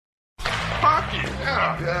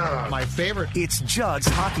My favorite. It's Judd's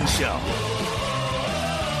Hockey Show.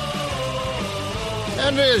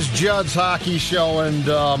 And it is Judd's Hockey Show, and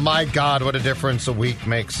my God, what a difference a week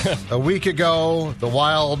makes. A week ago, the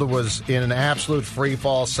Wild was in an absolute free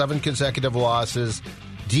fall, 7 consecutive losses.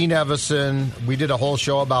 Dean Evison, we did a whole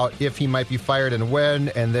show about if he might be fired and when,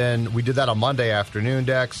 and then we did that on Monday afternoon,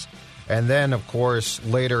 Dex. And then, of course,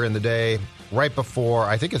 later in the day, right before,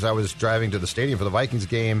 I think as I was driving to the stadium for the Vikings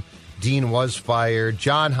game, Dean was fired.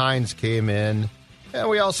 John Hynes came in. And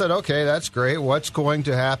we all said, okay, that's great. What's going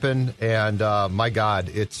to happen? And my God,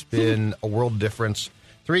 it's been a world difference.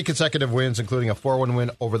 3 consecutive wins, including a 4-1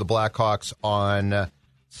 win over the Blackhawks on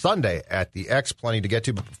Sunday at the X. Plenty to get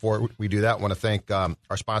to. But before we do that, I want to thank our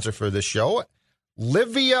sponsor for this show,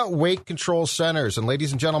 Livia Weight Control Centers. And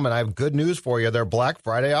ladies and gentlemen, I have good news for you. Their Black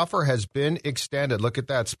Friday offer has been extended. Look at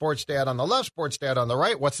that. Sports Dad on the left, Sports Dad on the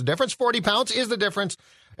right. What's the difference? 40 pounds is the difference.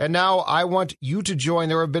 And now I want you to join.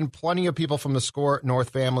 There have been plenty of people from the Score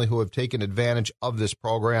North family who have taken advantage of this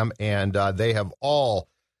program, and they have all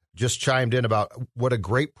just chimed in about what a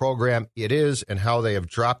great program it is and how they have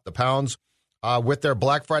dropped the pounds. With their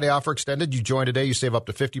Black Friday offer extended, you join today, you save up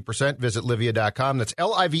to 50%. Visit Livea.com. That's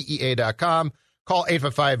Livea.com. Call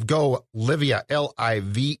 855-GO-LIVEA,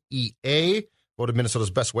 Livea. Voted Minnesota's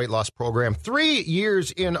best weight loss program 3 years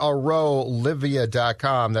in a row.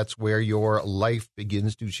 Livea.com. That's where your life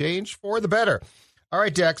begins to change for the better. All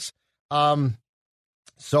right, Dex.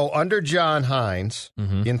 So under John Hynes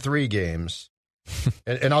in 3 games,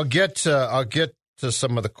 and I'll get to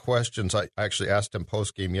some of the questions I actually asked him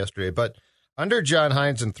post game yesterday. But under John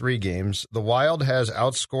Hynes in 3 games, the Wild has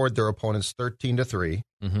outscored their opponents 13-3.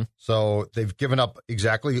 So they've given up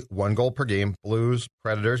exactly 1 goal per game. Blues,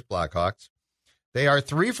 Predators, Blackhawks. They are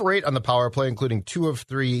 3 for 8 on the power play, including 2 of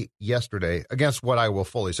 3 yesterday against what I will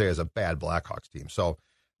fully say is a bad Blackhawks team. So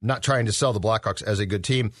not trying to sell the Blackhawks as a good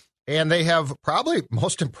team. And they have probably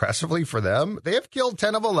most impressively for them, they have killed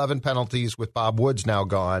 10 of 11 penalties with Bob Woods now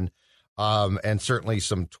gone, and certainly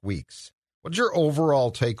some tweaks. What's your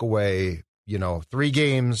overall takeaway? 3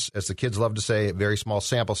 games, as the kids love to say, very small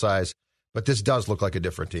sample size, but this does look like a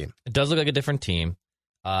different team. It does look like a different team.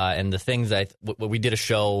 And the things we did a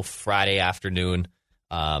show Friday afternoon,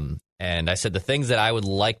 and I said the things that I would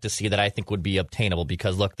like to see that I think would be obtainable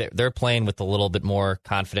because, look, they're playing with a little bit more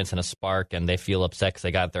confidence and a spark, and they feel upset because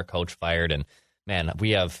they got their coach fired. And, man,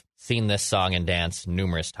 we have seen this song and dance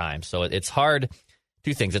numerous times. So it's hard.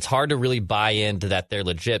 2 things. It's hard to really buy into that they're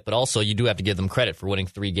legit, but also you do have to give them credit for winning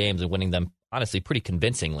 3 games and winning them, honestly, pretty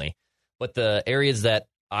convincingly. But the areas that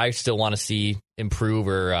I still want to see improve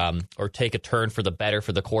or take a turn for the better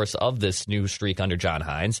for the course of this new streak under John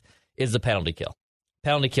Hynes is the penalty kill.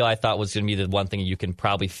 Penalty kill, I thought, was going to be the one thing you can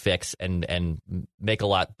probably fix and make a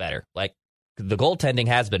lot better. Like, the goaltending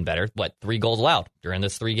has been better. 3 goals allowed during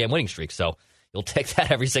this 3-game winning streak, so you'll take that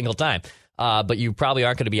every single time. But you probably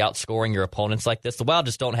aren't going to be outscoring your opponents like this. The Wild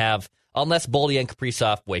just don't have, unless Boldy and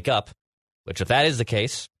Kaprizov wake up, which if that is the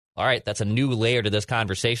case, all right, that's a new layer to this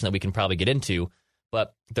conversation that we can probably get into.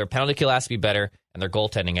 But their penalty kill has to be better, and their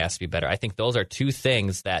goaltending has to be better. I think those are 2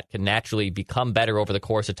 things that can naturally become better over the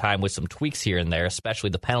course of time with some tweaks here and there, especially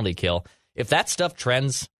the penalty kill. If that stuff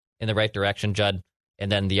trends in the right direction, Judd, and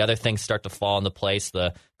then the other things start to fall into place,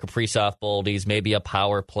 the Kaprizov Boldies, maybe a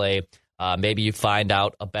power play, maybe you find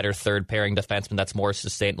out a better third-pairing defenseman that's more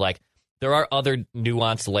sustained. There are other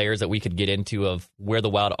nuanced layers that we could get into of where the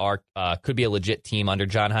Wild could be a legit team under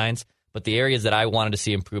John Hynes. But the areas that I wanted to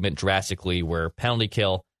see improvement drastically were penalty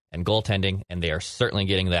kill and goaltending, and they are certainly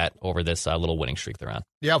getting that over this little winning streak they're on.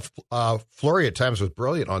 Yeah, Fleury at times was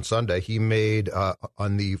brilliant on Sunday. He made,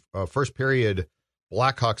 on the first period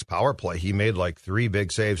Blackhawks power play, he made 3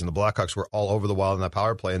 big saves, and the Blackhawks were all over the Wild in that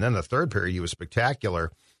power play. And then the third period, he was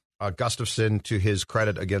spectacular. Gustafson, to his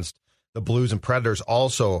credit, against the Blues and Predators,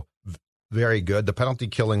 also very good. The penalty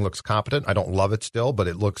killing looks competent. I don't love it still, but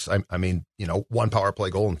it looks, 1 power play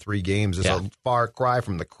goal in 3 games is a far cry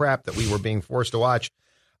from the crap that we were being forced to watch.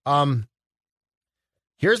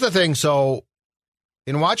 Here's the thing. So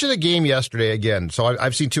in watching the game yesterday again, so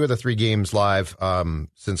I've seen 2 of the 3 games live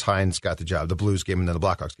since Hynes got the job, the Blues game and then the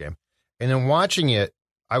Blackhawks game. And in watching it,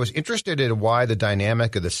 I was interested in why the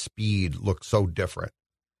dynamic of the speed looked so different.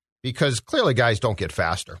 Because clearly guys don't get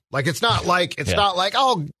faster. It's not like,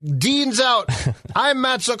 oh, Dean's out. I'm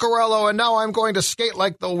Matt Zuccarello, and now I'm going to skate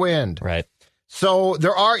like the wind. Right. So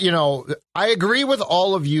there are, I agree with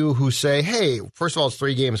all of you who say, hey, first of all, it's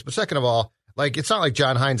 3 games. But second of all, it's not like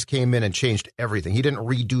John Hynes came in and changed everything. He didn't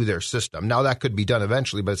redo their system. Now that could be done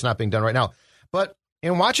eventually, but it's not being done right now. But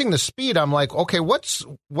in watching the speed, I'm like, okay, what's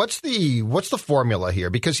the formula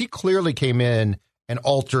here? Because he clearly came in and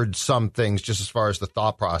altered some things just as far as the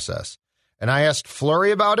thought process. And I asked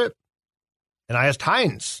Fleury about it, and I asked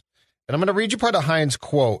Hynes. And I'm going to read you part of Hynes'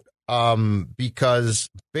 quote because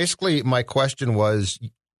basically my question was,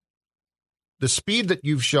 the speed that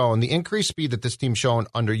you've shown, the increased speed that this team's shown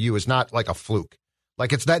under you is not like a fluke.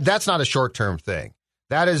 Like that's not a short-term thing.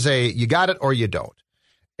 That is you got it or you don't.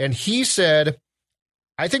 And he said,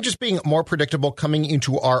 I think just being more predictable coming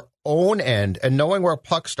into our own end and knowing where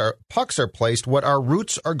pucks are placed, what our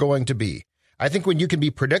routes are going to be. I think when you can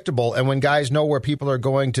be predictable and when guys know where people are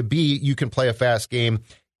going to be, you can play a fast game,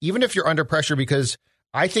 even if you're under pressure, because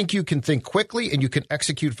I think you can think quickly and you can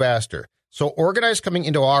execute faster. So organize coming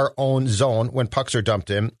into our own zone when pucks are dumped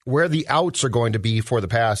in, where the outs are going to be for the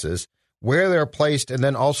passes, where they're placed, and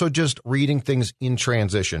then also just reading things in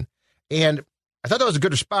transition. And I thought that was a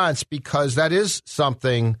good response because that is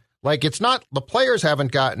something, like, it's not, the players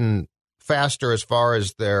haven't gotten faster as far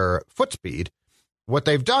as their foot speed. What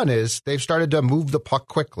they've done is they've started to move the puck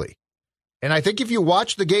quickly. And I think if you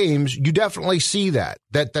watch the games, you definitely see that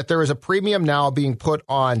there is a premium now being put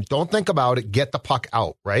on, don't think about it, get the puck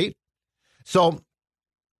out, right? So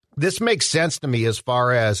this makes sense to me as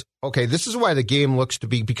far as, okay, this is why the game looks to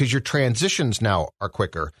be, because your transitions now are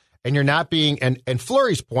quicker and you're not being, and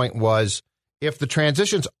Fleury's point was, if the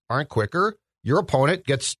transitions aren't quicker, your opponent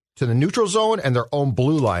gets to the neutral zone and their own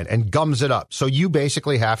blue line and gums it up. So you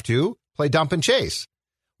basically have to play dump and chase,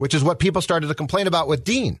 which is what people started to complain about with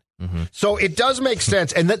Dean. Mm-hmm. So it does make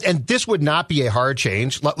sense. And this would not be a hard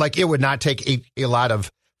change. Like, it would not take a lot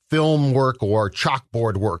of film work or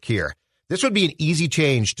chalkboard work here. This would be an easy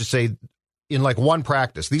change to say in like one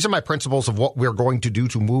practice, these are my principles of what we're going to do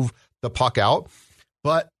to move the puck out.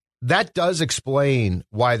 But that does explain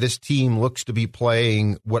why this team looks to be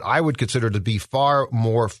playing what I would consider to be far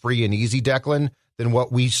more free and easy, Declan, than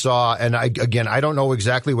what we saw. And I don't know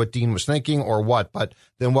exactly what Dean was thinking or what, but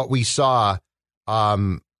than what we saw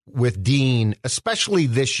with Dean, especially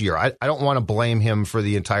this year. I don't want to blame him for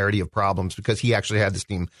the entirety of problems because he actually had this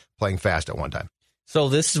team playing fast at one time. So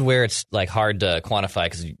this is where it's like hard to quantify,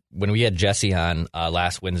 because when we had Jesse on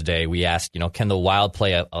last Wednesday, we asked, can the Wild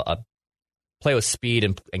play play with speed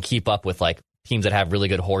and keep up with like teams that have really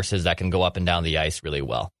good horses that can go up and down the ice really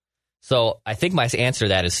well? So I think my answer to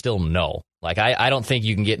that is still no. Like I don't think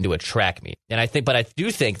you can get into a track meet, but I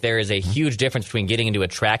do think there is a huge difference between getting into a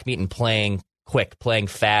track meet and playing quick, playing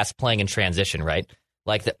fast, playing in transition, right?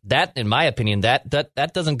 Like that, in my opinion, that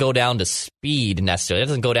doesn't go down to speed necessarily. It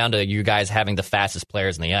doesn't go down to you guys having the fastest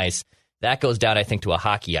players in the ice. That goes down, I think, to a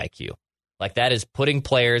hockey IQ. Like that is putting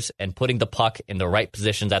players and putting the puck in the right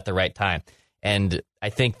positions at the right time. And I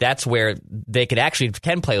think that's where they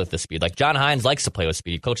can play with the speed. Like John Hynes likes to play with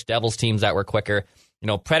speed. Coach Devils teams that were quicker.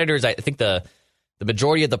 Predators, I think the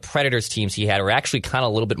majority of the Predators teams he had were actually kind of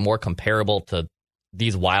a little bit more comparable to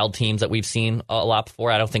these Wild teams that we've seen a lot before.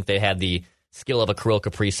 I don't think they had the skill of a Kirill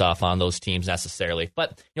Kaprizov on those teams necessarily.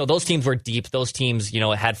 But, those teams were deep. Those teams,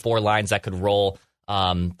 had four lines that could roll.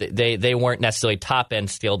 They weren't necessarily top-end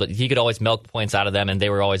skill, but he could always milk points out of them, and they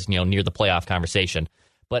were always, near the playoff conversation.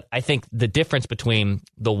 But I think the difference between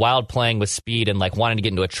the Wild playing with speed and like wanting to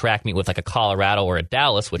get into a track meet with like a Colorado or a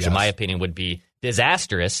Dallas, which in my opinion would be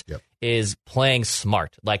disastrous, is playing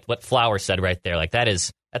smart. Like what Flower said right there. Like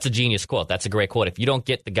that's a genius quote. That's a great quote. If you don't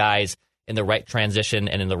get the guys in the right transition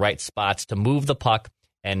and in the right spots to move the puck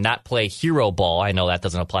and not play hero ball, I know that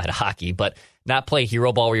doesn't apply to hockey, but not play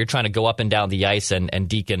hero ball where you're trying to go up and down the ice and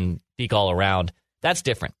deke all around, that's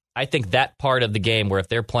different. I think that part of the game where if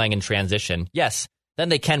they're playing in transition, yes, then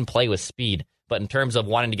they can play with speed. But in terms of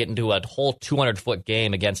wanting to get into a whole 200-foot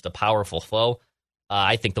game against a powerful foe,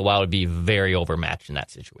 I think the Wild would be very overmatched in that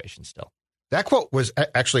situation still. That quote was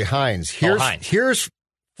actually Hynes. Here's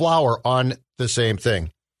Flower on the same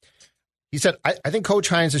thing. He said, I think Coach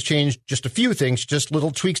Hynes has changed just a few things, just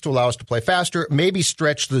little tweaks to allow us to play faster, maybe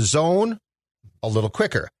stretch the zone a little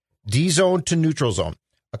quicker, D-zone to neutral zone.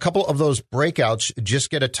 A couple of those breakouts just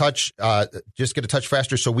get a touch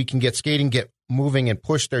faster so we can get skating, get moving, and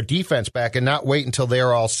push their defense back and not wait until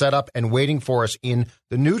they're all set up and waiting for us in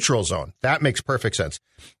the neutral zone. That makes perfect sense.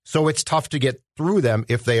 So it's tough to get through them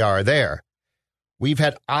if they are there. We've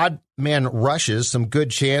had odd man rushes, some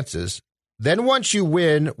good chances. Then once you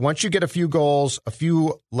win, once you get a few goals,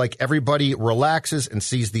 like everybody relaxes and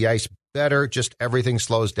sees the ice better, just everything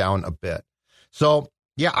slows down a bit. So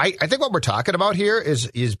yeah, I think what we're talking about here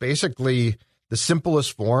is basically the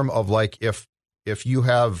simplest form of like if you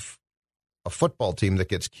have a football team that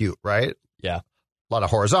gets cute, right? Yeah. A lot of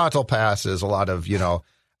horizontal passes, a lot of,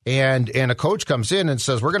 and a coach comes in and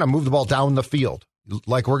says, we're going to move the ball down the field.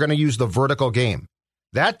 Like we're going to use the vertical game.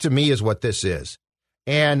 That to me is what this is.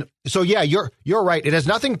 And so, yeah, you're right. It has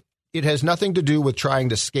nothing to do with trying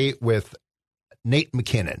to skate with Nate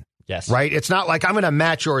McKinnon. Yes. Right? It's not like I'm going to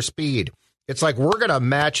match your speed. It's like we're going to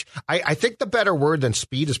match. I think the better word than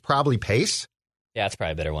speed is probably pace. Yeah, it's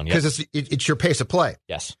probably a better one. Because it's your pace of play.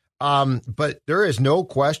 Yes. But there is no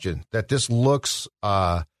question that this looks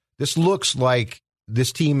like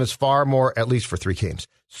this team is far more, at least for 3 games,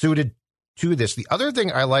 suited to this. The other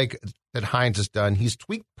thing I like that Hynes has done, he's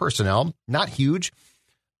tweaked personnel, not huge,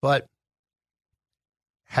 but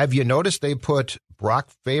have you noticed they put Brock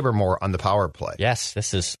Faber more on the power play? Yes,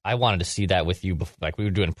 I wanted to see that with you before, like we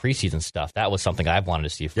were doing preseason stuff. That was something I've wanted to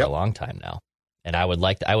see for a long time now. And I would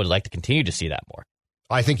like to continue to see that more.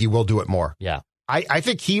 I think he will do it more. Yeah. I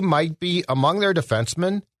think he might be among their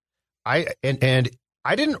defensemen. And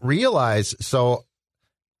I didn't realize, so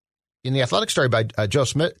in the Athletic story by Joe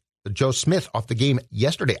Smith off the game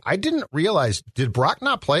yesterday, I didn't realize, did Brock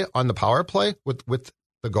not play on the power play with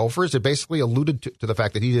the Gophers? It basically alluded to the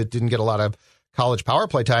fact that he didn't get a lot of college power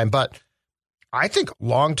play time. But I think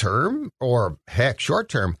long term, or heck, short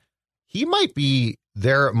term, he might be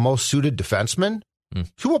their most suited defenseman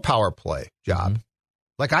to a power play job.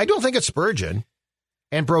 Like, I don't think it's Spurgeon,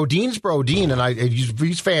 and Brodin's Brodin, and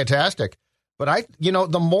he's fantastic. But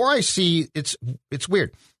the more I see, it's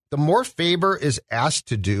weird. The more Faber is asked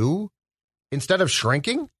to do, instead of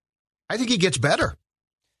shrinking, I think he gets better.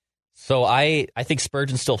 So I think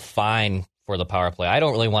Spurgeon's still fine for the power play. I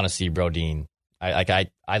don't really want to see Brodin.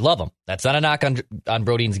 I love him. That's not a knock on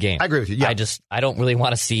Brodin's game. I agree with you. Yeah. I don't really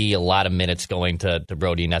want to see a lot of minutes going to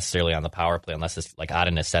Brodin necessarily on the power play unless it's like out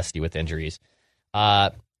of necessity with injuries.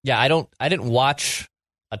 I didn't watch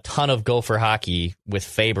a ton of Gopher hockey with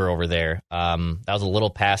Faber over there. That was a little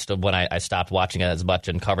past of when I stopped watching it as much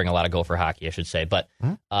and covering a lot of Gopher hockey, I should say. But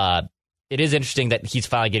it is interesting that he's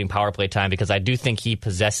finally getting power play time because I do think he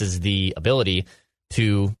possesses the ability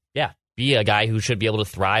to, be a guy who should be able to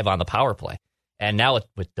thrive on the power play. And now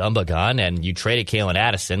with Dumba gone, and you traded Kalen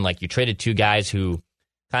Addison, like you traded 2 guys who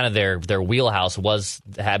kind of their wheelhouse was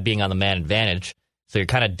being on the man advantage. So you're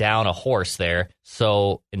kind of down a horse there.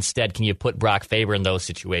 So instead, can you put Brock Faber in those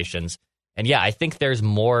situations? And I think there's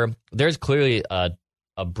clearly a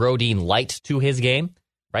Brodin light to his game,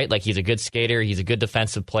 right? Like he's a good skater. He's a good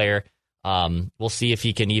defensive player. We'll see if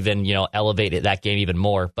he can even, elevate that game even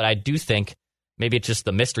more. But I do think maybe it's just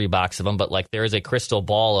the mystery box of him, but like there is a crystal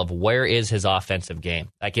ball of where is his offensive game,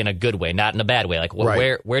 like in a good way, not in a bad way. Like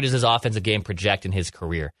where does his offensive game project in his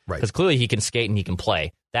career? Because clearly he can skate and he can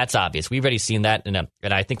play. That's obvious. We've already seen that, and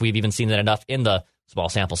I think we've even seen that enough in the small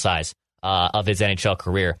sample size of his NHL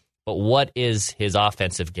career. But what is his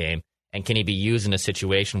offensive game, and can he be used in a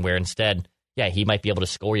situation where instead, he might be able to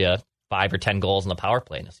score you 5 or 10 goals in the power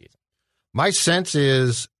play in a season? My sense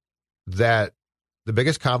is that the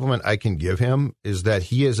biggest compliment I can give him is that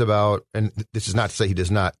he is about, and this is not to say he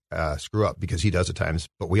does not screw up, because he does at times,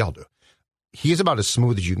 but we all do. He is about as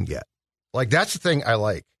smooth as you can get. Like, that's the thing I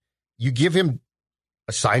like. You give him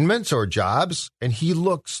assignments or jobs, and he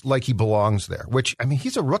looks like he belongs there, which, I mean,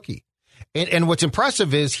 he's a rookie. And what's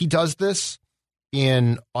impressive is he does this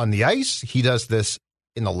on the ice. He does this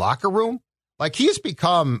in the locker room. Like, he has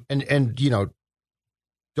become, and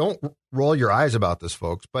don't roll your eyes about this,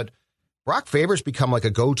 folks, but Brock Faber's become like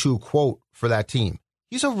a go-to quote for that team.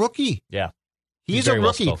 He's a rookie. Yeah. He's a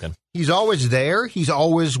rookie. Well, he's always there. He's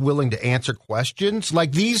always willing to answer questions.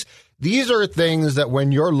 Like these are things that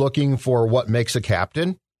when you're looking for what makes a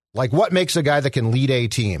captain, like what makes a guy that can lead a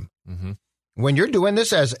team. Mm-hmm. When you're doing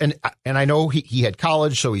this and I know he had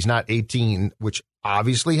college, so he's not 18, which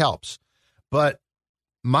obviously helps. But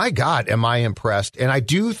my God, am I impressed. And I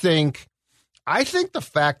think the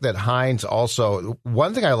fact that Hynes also,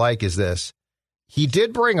 one thing I like is this, he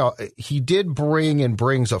did bring and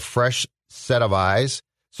brings a fresh set of eyes.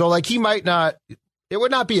 So like it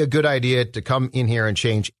would not be a good idea to come in here and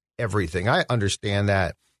change everything. I understand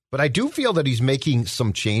that. But I do feel that he's making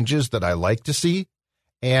some changes that I like to see,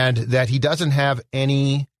 and that he doesn't have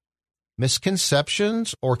any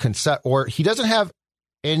misconceptions or he doesn't have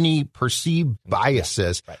any perceived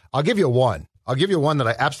biases. Right. I'll give you one that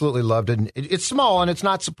I absolutely loved, and it's small and it's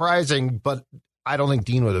not surprising, but I don't think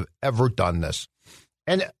Dean would have ever done this.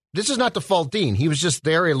 And this is not to fault Dean. He was just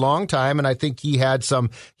there a long time, and I think he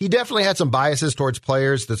definitely had some biases towards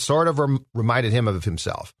players that sort of reminded him of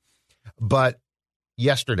himself. But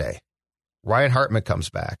yesterday, Ryan Hartman comes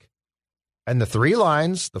back, and the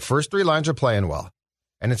first 3 lines are playing well.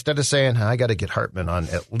 And instead of saying, I got to get Hartman on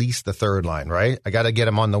at least the 3rd line, right? I got to get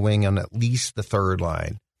him on the wing on at least the 3rd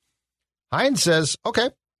line. Hynes says, okay,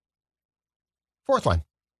 4th line.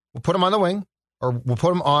 We'll put him on the wing, or we'll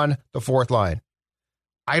put him on the 4th line.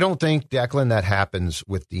 I don't think, Declan, that happens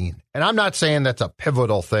with Dean. And I'm not saying that's a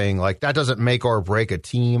pivotal thing. Like, that doesn't make or break a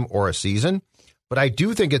team or a season. But I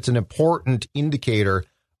do think it's an important indicator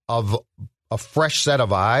of a fresh set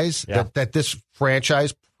of eyes that this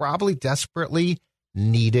franchise probably desperately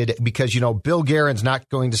needed, because, Bill Guerin's not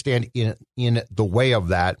going to stand in the way of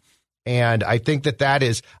that. And I think that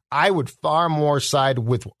is, I would far more side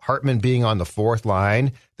with Hartman being on the fourth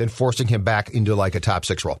line than forcing him back into like a top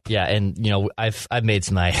six role. Yeah, and I've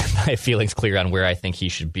made my feelings clear on where I think he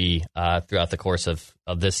should be throughout the course of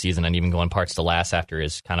this season, and even going parts to last after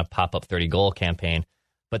his kind of pop-up 30-goal campaign.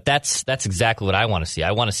 But that's exactly what I want to see.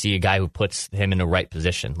 I want to see a guy who puts him in the right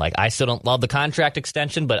position. Like, I still don't love the contract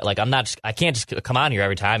extension, but like I can't just come on here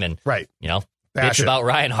every time and bitch about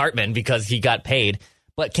Ryan Hartman because he got paid.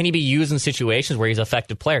 But can he be used in situations where he's an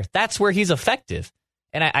effective player? That's where he's effective.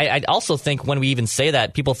 And I also think when we even say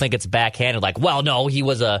that, people think it's backhanded. Like, well, no, he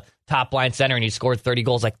was a top-line center and he scored 30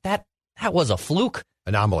 goals. Like, that was a fluke.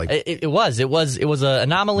 Anomaly. It was an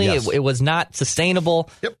anomaly. Yes. It was not sustainable.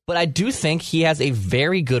 Yep. But I do think he has a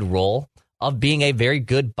very good role of being a very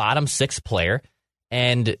good bottom six player.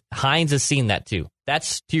 And Hynes has seen that too.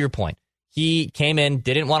 That's to your point. He came in,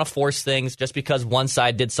 didn't want to force things just because one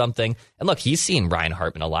side did something. And look, he's seen Ryan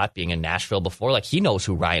Hartman a lot being in Nashville before. Like, he knows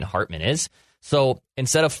who Ryan Hartman is. So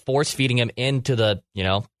instead of force feeding him into the,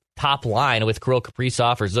 top line with Kirill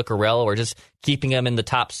Kaprizov or Zuccarello, or just keeping him in the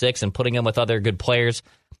top six and putting him with other good players,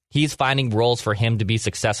 he's finding roles for him to be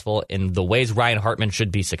successful in the ways Ryan Hartman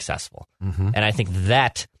should be successful. Mm-hmm. And I think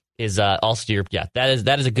that is also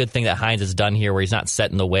that is a good thing that Hynes has done here, where he's not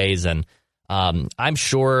set in the ways. And I'm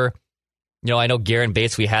sure, I know Guerin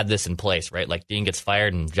basically had this in place, right? Like, Dean gets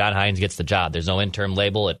fired and John Hynes gets the job. There's no interim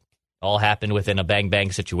label. It all happened within a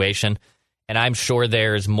bang-bang situation. And I'm sure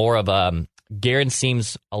there's more of a... Guerin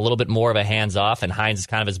seems a little bit more of a hands-off, and Hynes is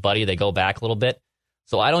kind of his buddy. They go back a little bit.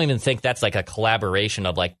 So I don't even think that's like a collaboration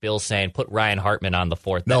of like Bill saying, put Ryan Hartman on the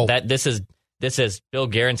fourth. No. This is Bill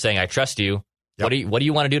Guerin saying, I trust you. Yep. What do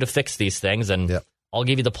you want to do to fix these things? And I'll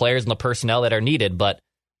give you the players and the personnel that are needed, but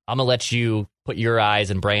I'm going to let you put your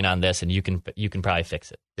eyes and brain on this, and you can probably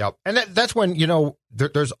fix it. Yep. And that's when,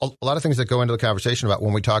 there's a lot of things that go into the conversation about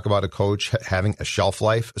when we talk about a coach having a shelf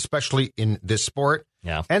life, especially in this sport.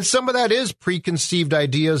 Yeah. And some of that is preconceived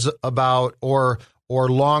ideas about or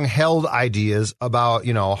long-held ideas about,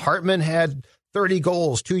 Hartman had 30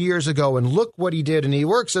 goals 2 years ago, and look what he did, and he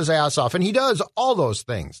works his ass off, and he does all those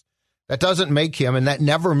things. That doesn't make him, and that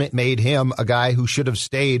never made him a guy who should have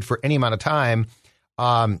stayed for any amount of time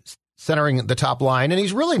centering the top line. And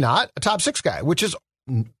he's really not a top six guy,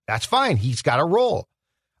 that's fine. He's got a role.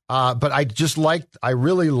 But I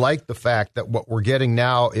really like the fact that what we're getting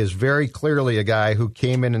now is very clearly a guy who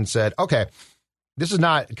came in and said, okay, this is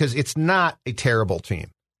not, because it's not a terrible team.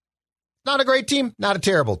 Not a great team, not a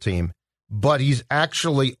terrible team, but he's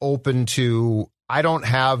actually open to, I don't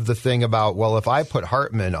have the thing about, well, if I put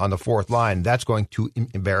Hartman on the fourth line, that's going to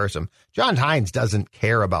embarrass him. John Hynes doesn't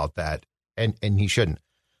care about that, and he shouldn't.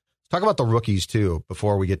 Let's talk about the rookies, too,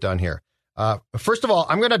 before we get done here. First of all,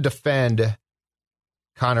 I'm going to defend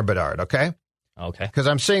Connor Bedard, okay? Okay. Because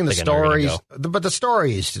I'm seeing the stories, but the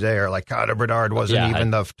stories today are like Connor Bedard wasn't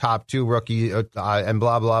even the top two rookie and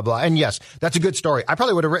blah, blah, blah. And yes, that's a good story. I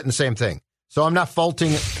probably would have written the same thing. So I'm not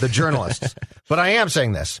faulting the journalists, but I am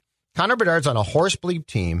saying this. Connor Bedard's on a horse bleep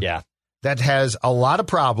team that has a lot of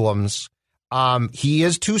problems. He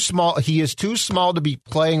is too small. He is too small to be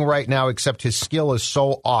playing right now, except his skill is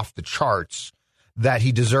so off the charts that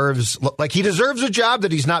he deserves a job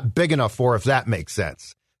that he's not big enough for, if that makes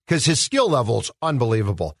sense, because his skill level's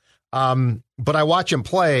unbelievable. But I watch him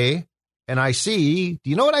play and do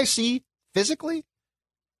you know what I see physically?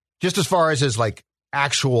 Just as far as his like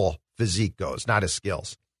actual physique goes, not his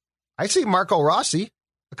skills. I see Marco Rossi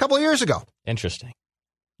a couple of years ago. Interesting.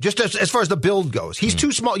 Just as far as the build goes, he's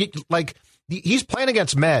too small. Like, he's playing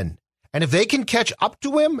against men, and if they can catch up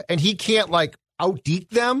to him and he can't like out-deke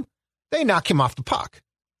them, they knock him off the puck.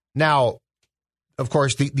 Now, of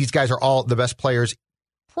course, these guys are all the best players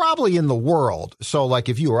probably in the world. So, like,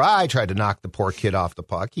 if you or I tried to knock the poor kid off the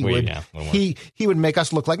puck, he would make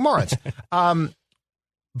us look like morons.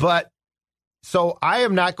 But so I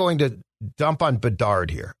am not going to dump on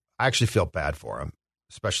Bedard here. I actually feel bad for him,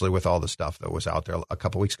 especially with all the stuff that was out there a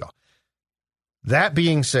couple weeks ago. That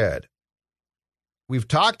being said, we've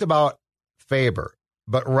talked about Faber,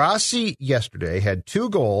 but Rossi yesterday had 2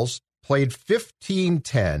 goals, played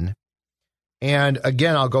 15-10, and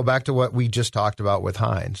again, I'll go back to what we just talked about with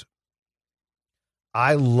Hynes.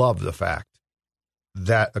 I love the fact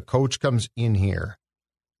that a coach comes in here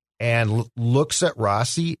and looks at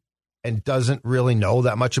Rossi and doesn't really know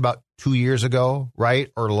that much about 2 years ago,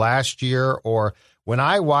 right? Or last year, or when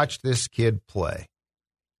I watched this kid play,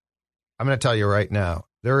 I'm going to tell you right now,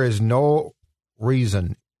 there is no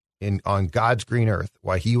reason on God's green earth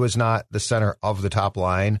why he was not the center of the top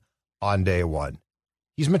line on day one.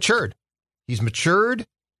 He's matured.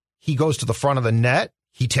 He goes to the front of the net.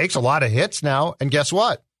 He takes a lot of hits now. And guess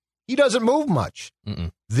what? He doesn't move much.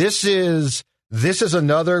 This is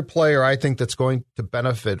another player I think that's going to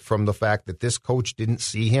benefit from the fact that this coach didn't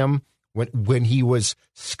see him when he was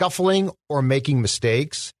scuffling or making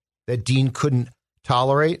mistakes that Dean couldn't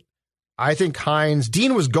tolerate. I think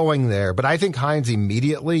Dean was going there, but I think Hynes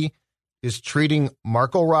immediately is treating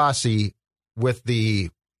Marco Rossi with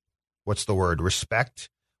respect,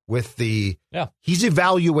 he's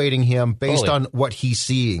evaluating him based on what he's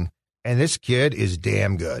seeing, and this kid is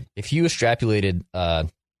damn good. If you extrapolated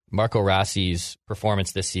Marco Rossi's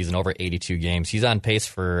performance this season over 82 games, he's on pace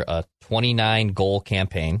for a 29-goal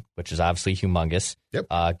campaign, which is obviously humongous.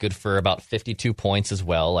 Yep. Good for about 52 points as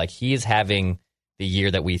well. Like, he is having the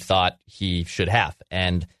year that we thought he should have.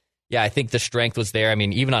 And, yeah, I think the strength was there. I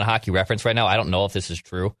mean, even on Hockey Reference right now, I don't know if this is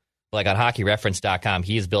true, but like on hockeyreference.com,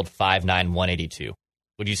 he is built 5'9", 182.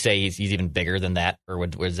 Would you say he's even bigger than that? Or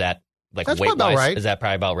was that, like, that's weight-wise? Right. Is that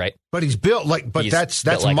probably about right? But he's built like, but that's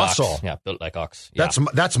like muscle. Ox. Yeah, built like ox. Yeah.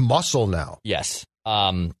 That's muscle now. Yes.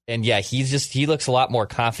 And yeah, he looks a lot more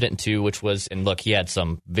confident too, and look, he had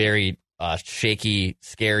some very shaky,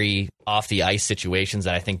 scary off the ice situations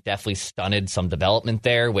that I think definitely stunted some development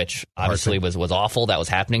there, which obviously was awful that was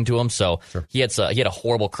happening to him. So sure. He had a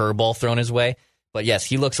horrible curveball thrown his way. But yes,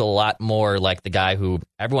 he looks a lot more like the guy who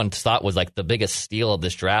everyone thought was like the biggest steal of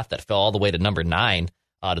this draft that fell all the way to number 9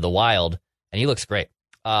 to the Wild, and he looks great.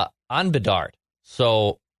 On Bedard,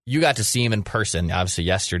 so you got to see him in person, obviously,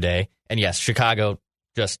 yesterday. And yes, Chicago,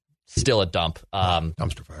 just still a dump.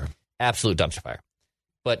 Dumpster fire. Absolute dumpster fire.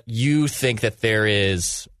 But you think that there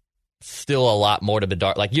is still a lot more to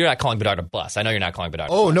Bedard. Like, you're not calling Bedard a bust. I know you're not calling Bedard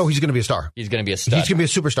a bust. No, he's going to be a star. He's going to be a stud. He's going to be a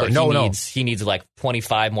superstar. He needs like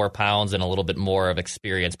 25 more pounds and a little bit more of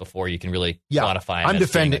experience before you can really quantify him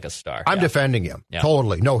as being like a star. I'm defending him. Yeah.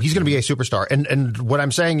 Totally. No, he's going to be a superstar. And what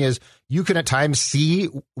I'm saying is you can at times see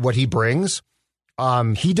what he brings.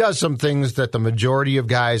 He does some things that the majority of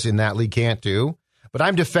guys in that league can't do. But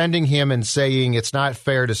I'm defending him and saying it's not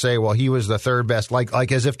fair to say, well, he was the third best,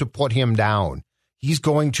 like as if to put him down. He's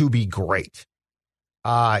going to be great.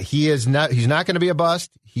 He's not going to be a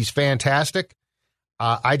bust. He's fantastic.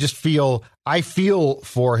 I feel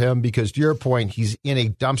for him because, to your point, he's in a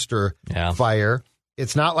dumpster fire.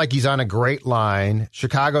 It's not like he's on a great line.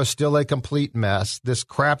 Chicago's still a complete mess. This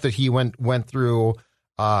crap that he went through,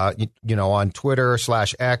 on Twitter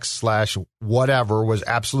 /X /whatever was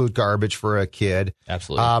absolute garbage for a kid.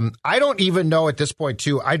 Absolutely. I don't even know at this point,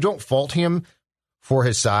 too. I don't fault him for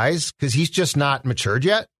his size because he's just not matured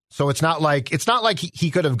yet. So it's not like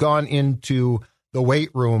he could have gone into the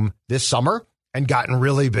weight room this summer and gotten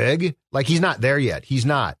really big. Like, he's not there yet. He's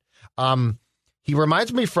not. He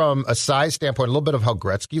reminds me from a size standpoint a little bit of how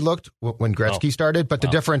Gretzky looked when Gretzky started. But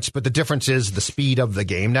the difference is the speed of the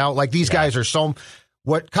game now. Like, these guys are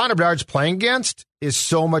what Connor Bedard's playing against is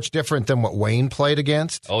so much different than what Wayne played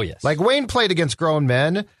against. Oh, yes. Like, Wayne played against grown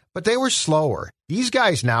men, but they were slower. These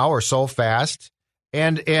guys now are so fast.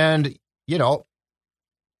 And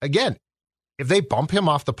again, if they bump him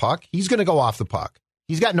off the puck, he's going to go off the puck.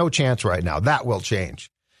 He's got no chance right now. That will change.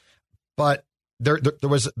 But there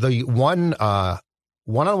was the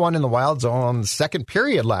one-on-one in the Wild Zone second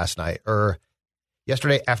period last night or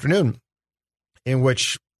yesterday afternoon in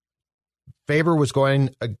which Faber was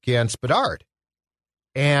going against Bedard.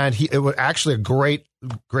 And it was actually a great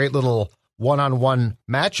little one-on-one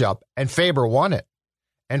matchup, and Faber won it.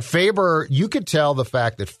 And Faber, you could tell the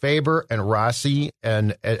fact that Faber and Rossi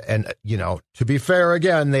and to be fair,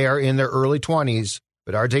 again, they are in their early 20s.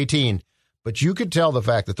 Bedard's 18. But you could tell the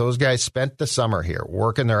fact that those guys spent the summer here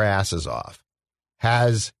working their asses off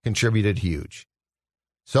has contributed huge.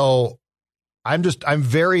 So I'm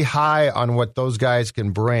very high on what those guys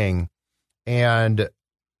can bring. And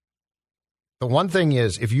the one thing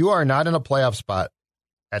is, if you are not in a playoff spot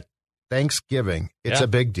at Thanksgiving, it's a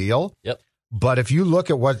big deal. Yep. But if you look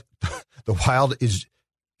at what the Wild is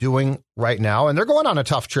doing right now, and they're going on a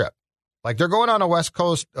tough trip. Like, they're going on a West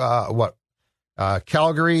Coast, Calgary,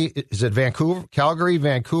 is it Vancouver? Calgary,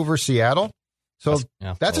 Vancouver, Seattle. So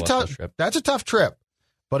that's a tough trip.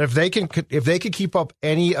 But if they can keep up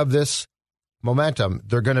any of this momentum,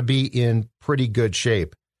 they're going to be in pretty good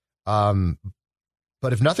shape.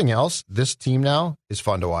 But if nothing else, this team now is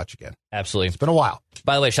fun to watch again. Absolutely. It's been a while.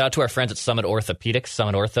 By the way, shout out to our friends at Summit Orthopedics,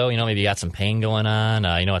 Summit Ortho. Maybe you got some pain going on.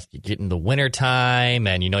 It's getting the winter time,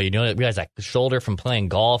 and you realize that shoulder from playing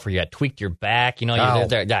golf, or you got tweaked your back. You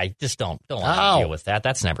just don't want to deal with that.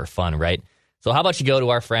 That's never fun, right? So how about you go to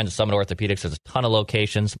our friends at Summit Orthopedics? There's a ton of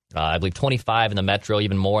locations. I believe 25 in the metro,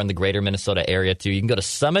 even more in the greater Minnesota area, too. You can go to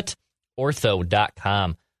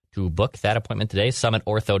summitortho.com to book that appointment today.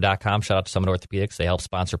 Summitortho.com. Shout out to Summit Orthopedics. They help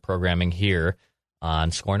sponsor programming here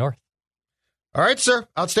on Score North. All right, sir.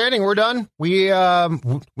 Outstanding. We're done. We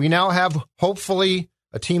now have, hopefully,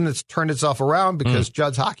 a team that's turned itself around because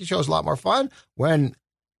Judd's Hockey Show is a lot more fun when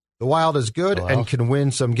the Wild is good and can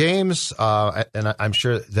win some games. And I'm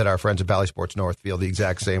sure that our friends at Valley Sports North feel the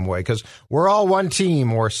exact same way because we're all one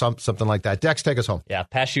team or something like that. Dex, take us home. Yeah,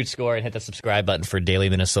 pass, shoot, score, and hit the subscribe button for daily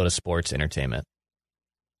Minnesota sports entertainment.